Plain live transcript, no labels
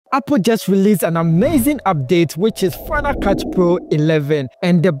Apple just released an amazing update, which is Final Cut Pro 11,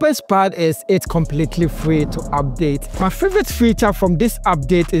 and the best part is it's completely free to update. My favorite feature from this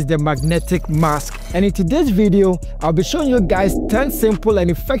update is the magnetic mask, and in today's video I'll be showing you guys 10 simple and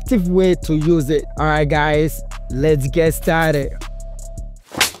effective ways to use it. Alright guys, let's get started.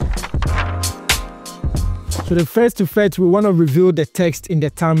 So the first effect, we want to reveal the text in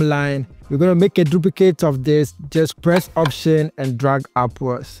the timeline. We're going to make a duplicate of this. Just press Option and drag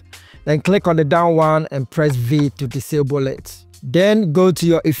upwards. Then click on the down one and press V to disable it. Then go to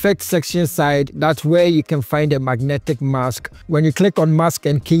your effect section side. That's where you can find a magnetic mask. When you click on mask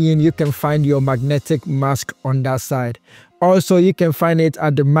and key in, you can find your magnetic mask on that side. Also, you can find it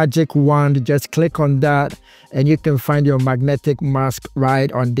at the magic wand. Just click on that and you can find your magnetic mask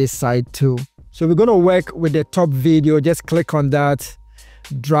right on this side too. So we're going to work with the top video. Just click on that.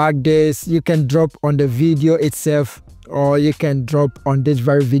 Drag this. You can drop on the video itself, or you can drop on this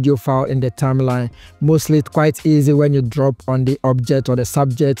very video file in the timeline. Mostly it's quite easy when you drop on the object or the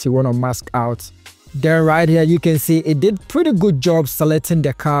subject you want to mask out. Then right here you can see it did pretty good job selecting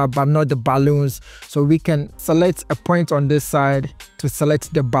the car but not the balloons. So we can select a point on this side to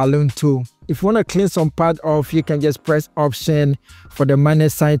select the balloon too. If you want to clean some part off, you can just press Option for the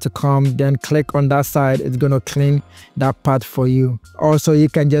minus sign to come, then click on that side. It's going to clean that part for you. Also, you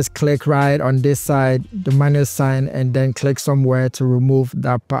can just click right on this side, the minus sign, and then click somewhere to remove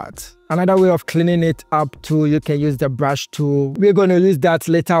that part. Another way of cleaning it up too, you can use the brush tool. We're going to use that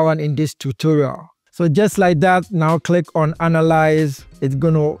later on in this tutorial. So just like that, now click on Analyze. It's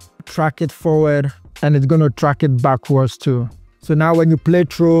going to track it forward and it's going to track it backwards too. So now when you play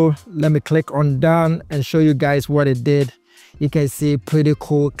through, let me click on Done and show you guys what it did. You can see pretty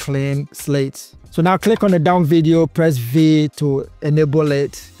cool clean slate. So now click on the down video, press V to enable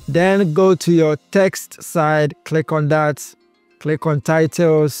it. Then go to your text side, click on that, click on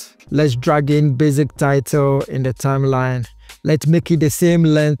titles. Let's drag in basic title in the timeline. Let's make it the same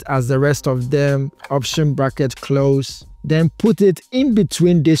length as the rest of them. Option bracket close. Then put it in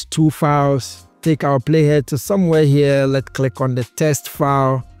between these two files. Take our playhead to somewhere here. Let's click on the test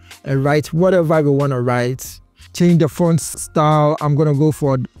file and write whatever we want to write. Change the font style. I'm going to go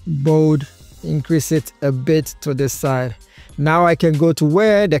for bold. Increase it a bit to this side. Now I can go to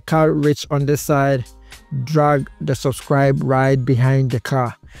where the car reached on this side. Drag the subscribe right behind the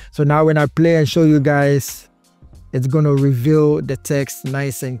car. So now when I play and show you guys, it's going to reveal the text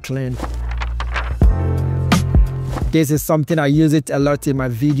nice and clean. This is something I use it a lot in my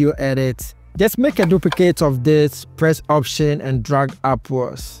video edit. Just make a duplicate of this, press Option and drag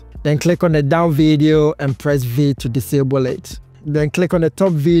upwards. Then click on the down video and press V to disable it. Then click on the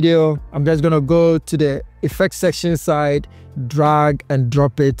top video. I'm just going to go to the effect section side, drag and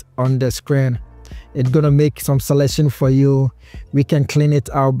drop it on the screen. It's going to make some selection for you. We can clean it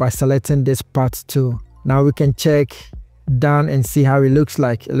out by selecting this part too. Now we can check down and see how it looks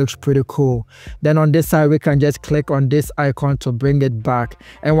like. It looks pretty cool. Then on this side we can just click on this icon to bring it back.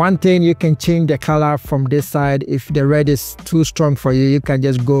 And one thing, you can change the color from this side. If the red is too strong for you, you can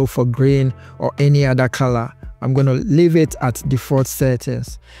just go for green or any other color. I'm going to leave it at default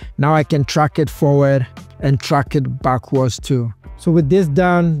settings. Now I can track it forward and track it backwards too. So with this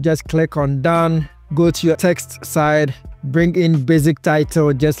done, just click on Done. Go to your text side, bring in basic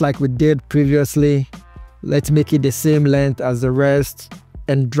title just like we did previously. Let's make it the same length as the rest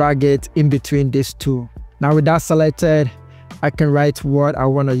and drag it in between these two. Now with that selected, I can write what I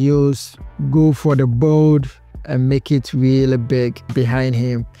want to use. Go for the bold and make it really big behind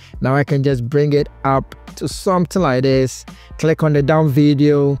him. Now I can just bring it up to something like this. Click on the down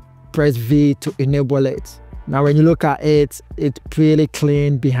video, press V to enable it. Now when you look at it, it's pretty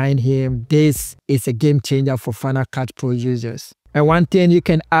clean behind him. This is a game changer for Final Cut Pro users. And one thing, you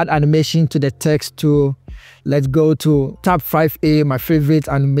can add animation to the text too. Let's go to tab 5A, my favorite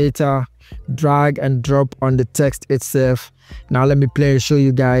animator. Drag and drop on the text itself. Now let me play and show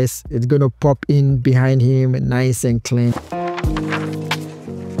you guys. It's going to pop in behind him nice and clean.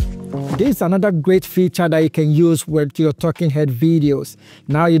 This is another great feature that you can use with your talking head videos.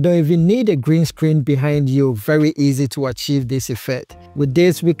 Now you don't even need a green screen behind you. Very easy to achieve this effect. With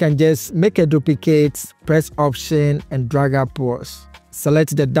this, we can just make a duplicate, press Option and drag upwards.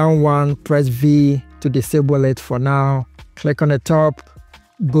 Select the down one, press V to disable it for now. Click on the top,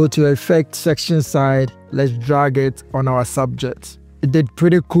 go to effect section side. Let's drag it on our subject. It did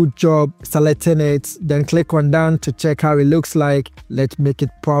pretty cool job selecting it. Then click on Done to check how it looks like. Let's make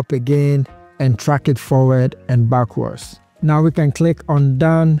it pop again and track it forward and backwards. Now we can click on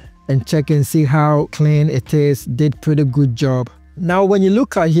Done and check and see how clean it is. Did pretty good job. Now when you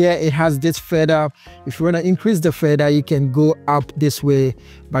look at here, it has this feather. If you want to increase the feather, you can go up this way,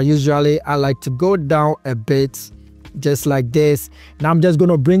 but usually I like to go down a bit, just like this. Now I'm just going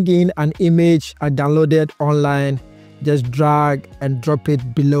to bring in an image I downloaded online, just drag and drop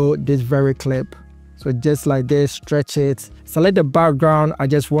it below this very clip. So just like this, stretch it, select the background. I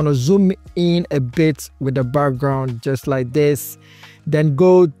just want to zoom in a bit with the background, just like this. Then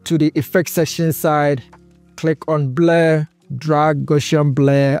go to the effect section side, click on blur, drag Gaussian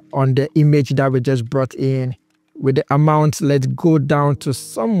blur on the image that we just brought in. With the amount, let's go down to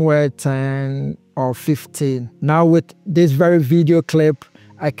somewhere 10 or 15. Now with this very video clip,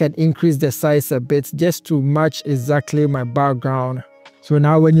 I can increase the size a bit just to match exactly my background. So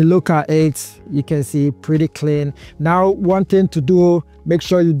now when you look at it, you can see pretty clean. Now one thing to do, make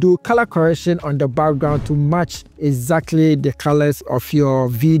sure you do color correction on the background to match exactly the colors of your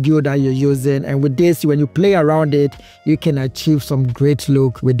video that you're using. And with this, when you play around it, you can achieve some great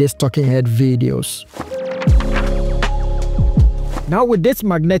look with these talking head videos. Now with this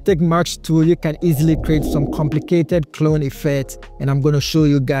magnetic mask tool, you can easily create some complicated clone effects, and I'm going to show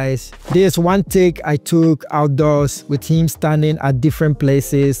you guys. This one take I took outdoors with him standing at different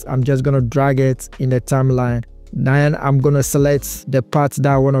places. I'm just going to drag it in the timeline. Then I'm going to select the parts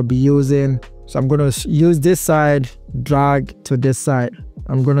that I want to be using. So I'm going to use this side, drag to this side.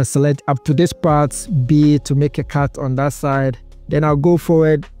 I'm going to select up to this part B to make a cut on that side. Then I'll go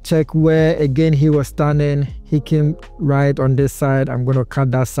forward, check where again he was standing. He came right on this side. I'm going to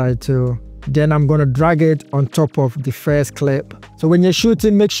cut that side too. Then I'm going to drag it on top of the first clip. So when you're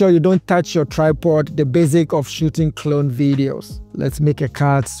shooting, make sure you don't touch your tripod, the basic of shooting clone videos. Let's make a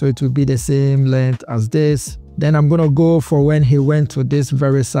cut so it will be the same length as this. Then I'm going to go for when he went to this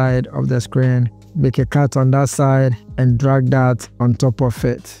very side of the screen. Make a cut on that side and drag that on top of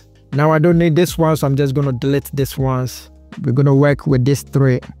it. Now I don't need this one, so I'm just going to delete this ones. We're going to work with these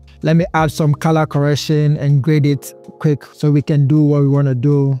three. Let me add some color correction and grade it quick so we can do what we want to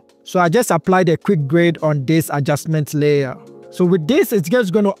do. So I just applied a quick grade on this adjustment layer. So with this, it's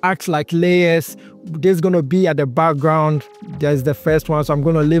just going to act like layers. This is going to be at the background. There's the first one, so I'm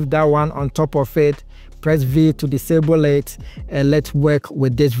going to leave that one on top of it. Press V to disable it, and let's work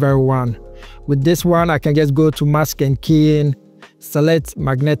with this very one. With this one, I can just go to mask and keying, select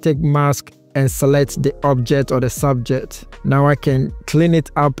magnetic mask, and select the object or the subject. Now I can clean it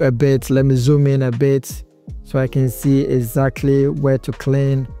up a bit. Let me zoom in a bit so I can see exactly where to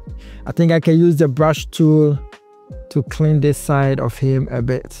clean. I think I can use the brush tool to clean this side of him a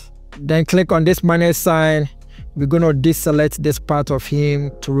bit. Then click on this minus sign. We're going to deselect this part of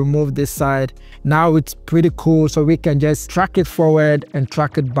him to remove this side. Now it's pretty cool, so we can just track it forward and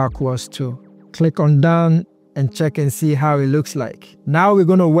track it backwards too. Click on down and check and see how it looks like. Now we're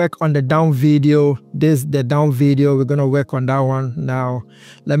going to work on the down video. This is the down video. We're going to work on that one now.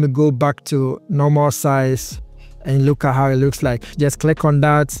 Let me go back to normal size and look at how it looks like. Just click on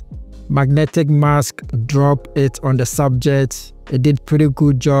that magnetic mask, drop it on the subject. It did pretty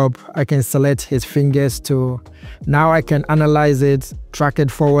good job. I can select his fingers too. Now I can analyze it, track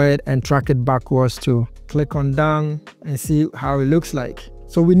it forward and track it backwards too. Click on down and see how it looks like.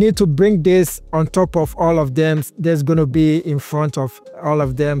 So we need to bring this on top of all of them. There's going to be in front of all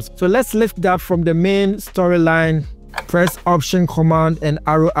of them. So let's lift that from the main storyline. Press Option, Command, and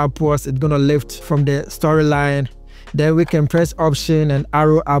arrow upwards. It's going to lift from the storyline. Then we can press Option and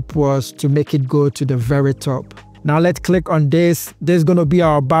arrow upwards to make it go to the very top. Now let's click on this. This is going to be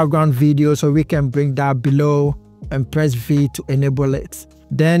our background video, so we can bring that below and press V to enable it.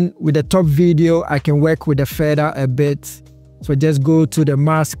 Then with the top video, I can work with the feather a bit. So just go to the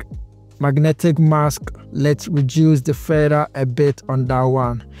mask, magnetic mask. Let's reduce the feather a bit on that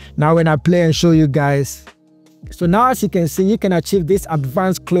one. Now when I play and show you guys. So now as you can see, you can achieve this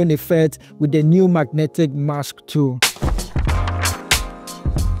advanced clone effect with the new magnetic mask tool.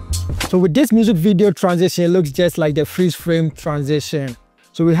 So with this music video transition, it looks just like the freeze frame transition.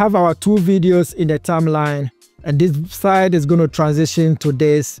 So we have our two videos in the timeline, and this side is going to transition to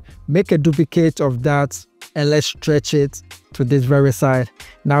this. Make a duplicate of that and let's stretch it to this very side.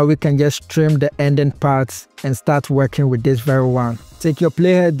 Now we can just trim the ending parts and start working with this very one. Take your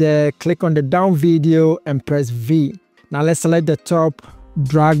playhead there, click on the down video and press V. Now let's select the top,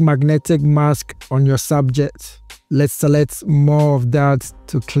 drag magnetic mask on your subject. Let's select more of that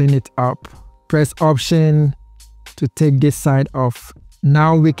to clean it up. Press Option to take this side off.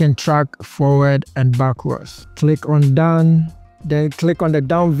 Now we can track forward and backwards. Click on down. Then click on the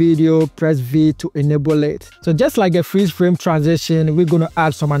down video, press V to enable it. So just like a freeze frame transition, we're going to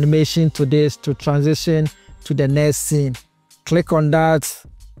add some animation to this to transition to the next scene. Click on that,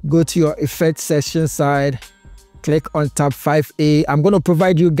 go to your effect section side, Click on tab 5A. I'm going to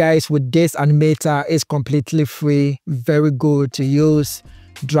provide you guys with this animator. It's completely free, very good to use.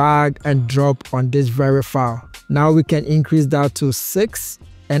 Drag and drop on this very file. Now we can increase that to 6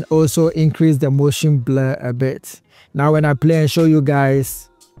 and also increase the motion blur a bit. Now when I play and show you guys,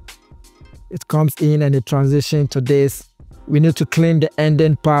 it comes in and it transitions to this. We need to clean the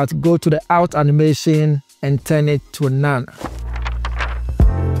ending part, go to the out animation and turn it to none.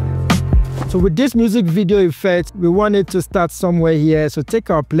 So with this music video effect, we want it to start somewhere here. So take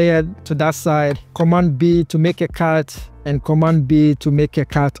our player to that side, Command B to make a cut, and Command B to make a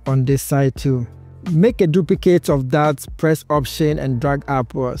cut on this side too. Make a duplicate of that, press Option and drag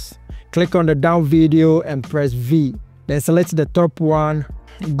upwards. Click on the down video and press V. Then select the top one,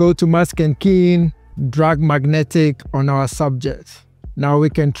 go to Mask and Keying, drag magnetic on our subject. Now we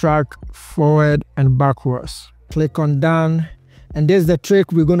can track forward and backwards. Click on Done. And this is the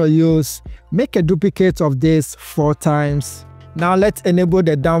trick we're going to use. Make a duplicate of this 4 times. Now let's enable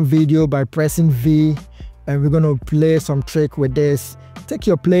the down video by pressing V, and we're going to play some trick with this. Take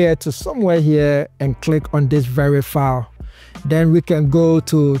your player to somewhere here and click on this very file. Then we can go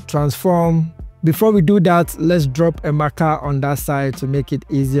to transform. Before we do that, let's drop a marker on that side to make it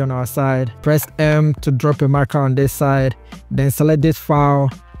easy on our side. Press M to drop a marker on this side. Then select this file,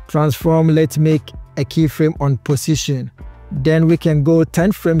 transform. Let's make a keyframe on position. Then we can go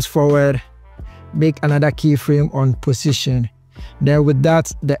 10 frames forward, make another keyframe on position. Then with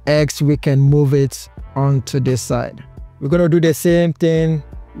that, the X, we can move it onto this side. We're going to do the same thing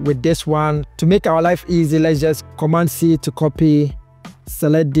with this one. To make our life easy, let's just Command C to copy,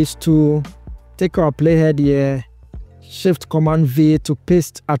 select these two, take our playhead here, Shift Command V to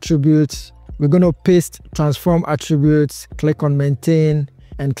paste attributes. We're going to paste transform attributes, click on maintain,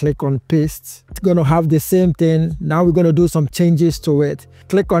 and click on paste. It's going to have the same thing. Now we're going to do some changes to it.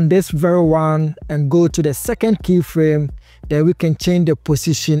 Click on this very one and go to the second keyframe. Then we can change the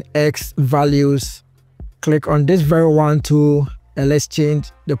position X values. Click on this very one too, and let's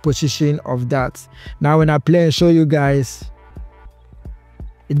change the position of that. Now when I play and show you guys,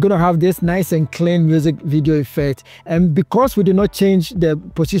 it's going to have this nice and clean music video effect. And because we did not change the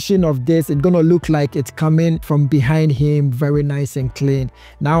position of this, it's going to look like it's coming from behind him, very nice and clean.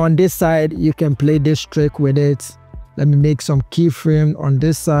 Now on this side, you can play this trick with it. Let me make some keyframe on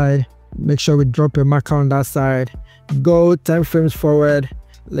this side. Make sure we drop a marker on that side. Go 10 frames forward.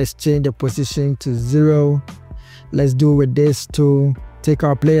 Let's change the position to 0. Let's do with this too. Take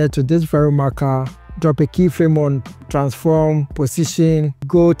our player to this very marker. Drop a keyframe on transform position,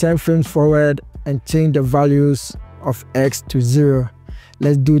 go 10 frames forward and change the values of X to 0.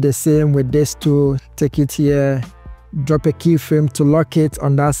 Let's do the same with this too. Take it here, drop a keyframe to lock it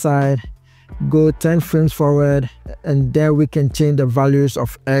on that side, go 10 frames forward, and then we can change the values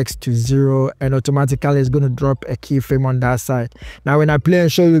of X to 0, and automatically it's going to drop a keyframe on that side. Now when I play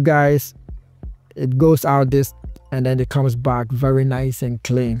and show you guys, it goes out this and then it comes back very nice and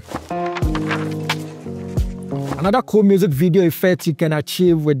clean. Another cool music video effect you can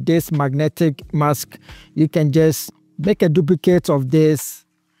achieve with this magnetic mask, you can just make a duplicate of this,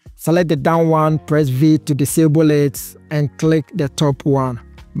 select the down one, press V to disable it, and click the top one.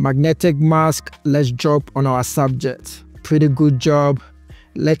 Magnetic mask, let's drop on our subject. Pretty good job.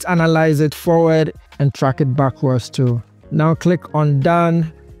 Let's analyze it forward and track it backwards too. Now click on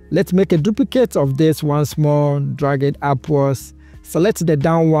done. Let's make a duplicate of this once more, drag it upwards, select the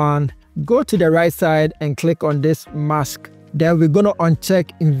down one, go to the right side and click on this mask. Then we're going to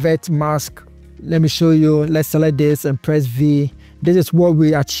uncheck invert mask. Let me show you. Let's select this and press V. This is what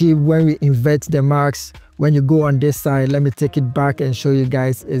we achieve when we invert the masks. When you go on this side, let me take it back and show you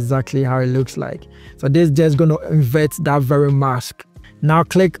guys exactly how it looks like. So this is just going to invert that very mask. Now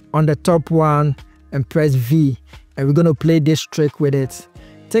click on the top one and press V, and we're going to play this trick with it.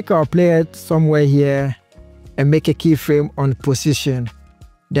 Take our player somewhere here and make a keyframe on position.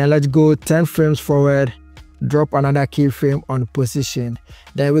 Then let's go 10 frames forward, drop another keyframe on position.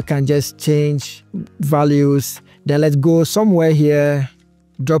 Then we can just change values. Then let's go somewhere here,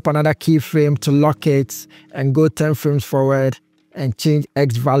 drop another keyframe to lock it, and go 10 frames forward and change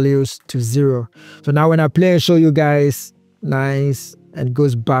X values to 0. So now when I play and show you guys, nice, and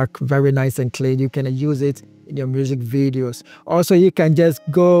goes back very nice and clean. You can use it in your music videos. Also, you can just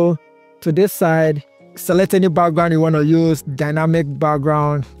go to this side, select any background you want to use, dynamic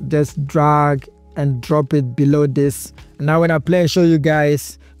background, just drag and drop it below this. Now when I play and show you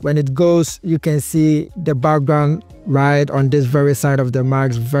guys, when it goes, you can see the background right on this very side of the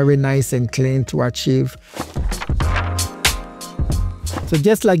mask, very nice and clean to achieve. So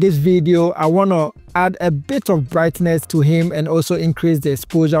just like this video, I want to add a bit of brightness to him and also increase the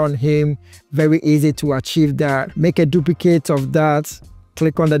exposure on him. Very easy to achieve that. Make a duplicate of that.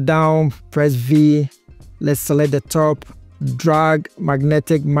 Click on the down, press V. Let's select the top, drag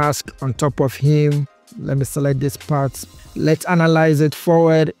magnetic mask on top of him. Let me select this part. Let's analyze it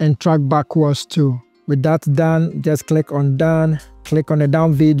forward and track backwards too. With that done, just click on done. Click on the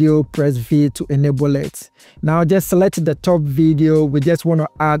down video, press V to enable it. Now just select the top video. We just want to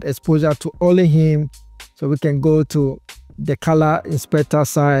add exposure to only him. So we can go to the color inspector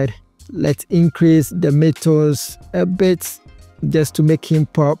side. Let's increase the metals a bit just to make him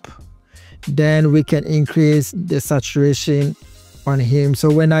pop. Then we can increase the saturation on him.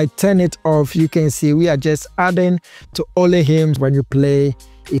 So when I turn it off, you can see we are just adding to only him. When you play,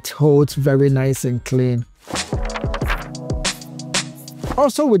 it holds very nice and clean.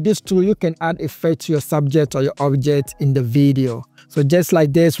 Also with this tool, you can add effect to your subject or your object in the video. So just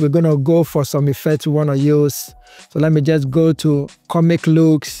like this, we're going to go for some effects we want to use. So let me just go to comic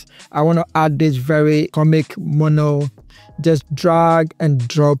looks. I want to add this very comic mono. Just drag and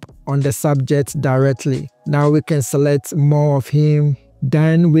drop on the subject directly. Now we can select more of him.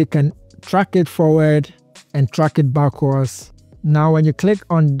 Then we can track it forward and track it backwards. Now when you click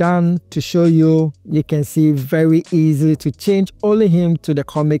on done to show you, you can see very easy to change only him to the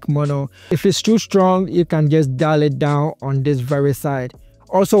comic mono. If it's too strong, you can just dial it down on this very side.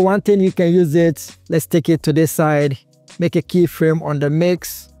 Also one thing you can use it, let's take it to this side, make a keyframe on the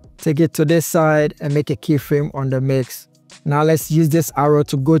mix, take it to this side and make a keyframe on the mix. Now let's use this arrow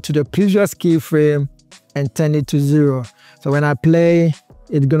to go to the previous keyframe and turn it to 0. So when I play,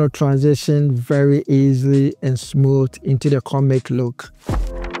 it's going to transition very easily and smooth into the comic look.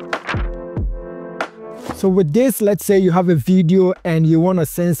 So with this, let's say you have a video and you want to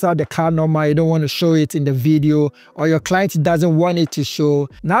censor the car number, you don't want to show it in the video, or your client doesn't want it to show.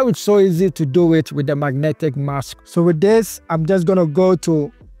 Now it's so easy to do it with the magnetic mask. So with this, I'm just going to go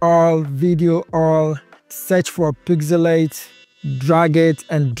to all, video all, search for pixelate, drag it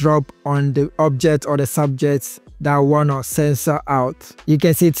and drop on the object or the subject that I want to censor out. You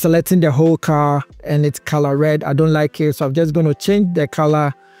can see it's selecting the whole car and it's color red. I don't like it, so I'm just going to change the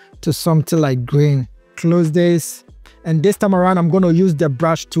color to something like green. Close this, and this time around I'm going to use the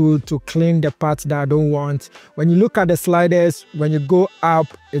brush tool to clean the parts that I don't want. When you look at the sliders, when you go up,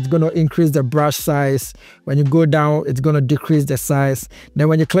 it's going to increase the brush size. When you go down, it's going to decrease the size. Then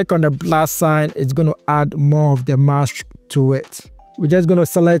when you click on the plus sign, it's going to add more of the mask to it. We're just going to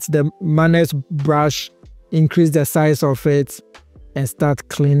select the minus brush, increase the size of it, and start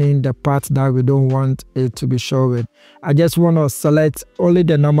cleaning the parts that we don't want it to be showing. I just want to select only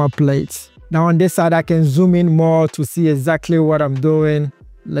the number plates. Now on this side, I can zoom in more to see exactly what I'm doing.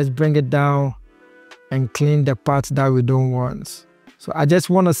 Let's bring it down and clean the parts that we don't want. So I just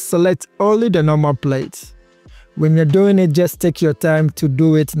want to select only the number plates. When you're doing it, just take your time to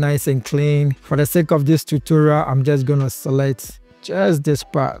do it nice and clean. For the sake of this tutorial, I'm just going to select just this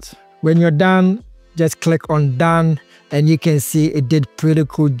part. When you're done, just click on done and you can see it did pretty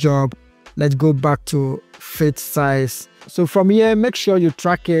cool job. Let's go back to fit size. So from here, make sure you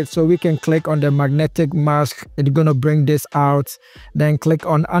track it so we can click on the magnetic mask. It's going to bring this out. Then click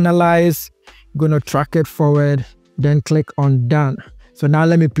on analyze, going to track it forward, then click on done. So now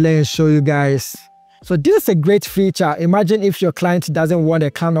let me play and show you guys. So this is a great feature. Imagine if your client doesn't want a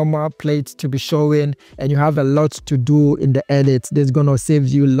car number plate to be showing and you have a lot to do in the edit. This is going to save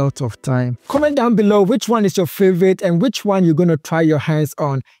you lots of time. Comment down below which one is your favorite and which one you're going to try your hands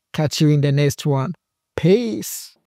on. Catch you in the next one. Peace.